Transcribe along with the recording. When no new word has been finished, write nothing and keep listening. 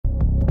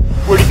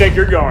Where do you think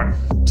you're going?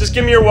 Just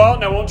give me your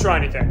wallet and I won't try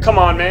anything. Come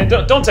on, man,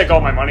 don't take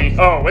all my money.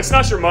 Oh, it's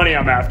not your money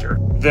I'm after.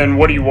 Then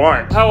what do you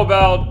want? How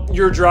about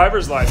your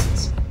driver's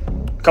license?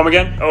 Come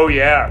again? Oh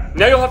yeah.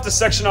 Now you'll have to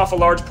section off a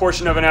large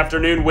portion of an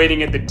afternoon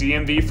waiting at the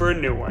DMV for a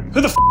new one. Who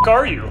the f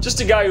are you?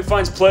 Just a guy who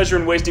finds pleasure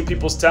in wasting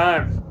people's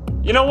time.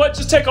 You know what?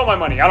 Just take all my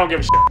money. I don't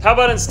give a shit. How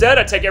about instead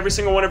I take every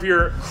single one of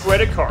your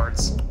credit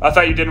cards? I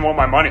thought you didn't want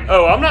my money.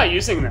 Oh, I'm not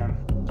using them.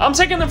 I'm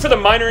taking them for the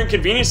minor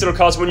inconvenience it'll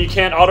cause when you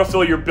can't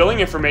autofill your billing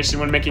information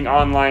when making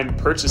online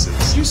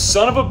purchases. You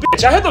son of a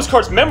bitch. I had those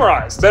cards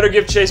memorized. Better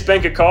give Chase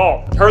Bank a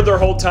call. Heard their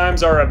hold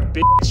times are a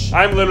bitch.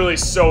 I'm literally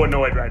so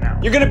annoyed right now.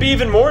 You're gonna be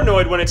even more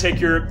annoyed when I take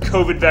your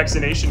COVID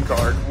vaccination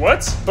card. What?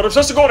 But I'm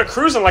supposed to go on a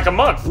cruise in like a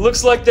month.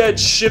 Looks like that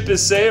ship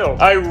has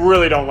sailed. I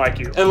really don't like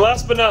you. And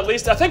last but not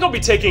least, I think I'll be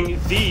taking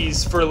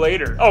these for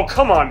later. Oh,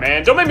 come on,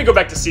 man. Don't make me go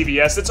back to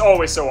CVS. It's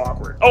always so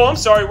awkward. Oh, I'm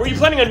sorry. Were you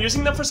planning on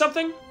using them for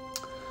something?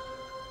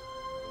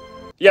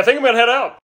 Yeah, I think I'm gonna head out.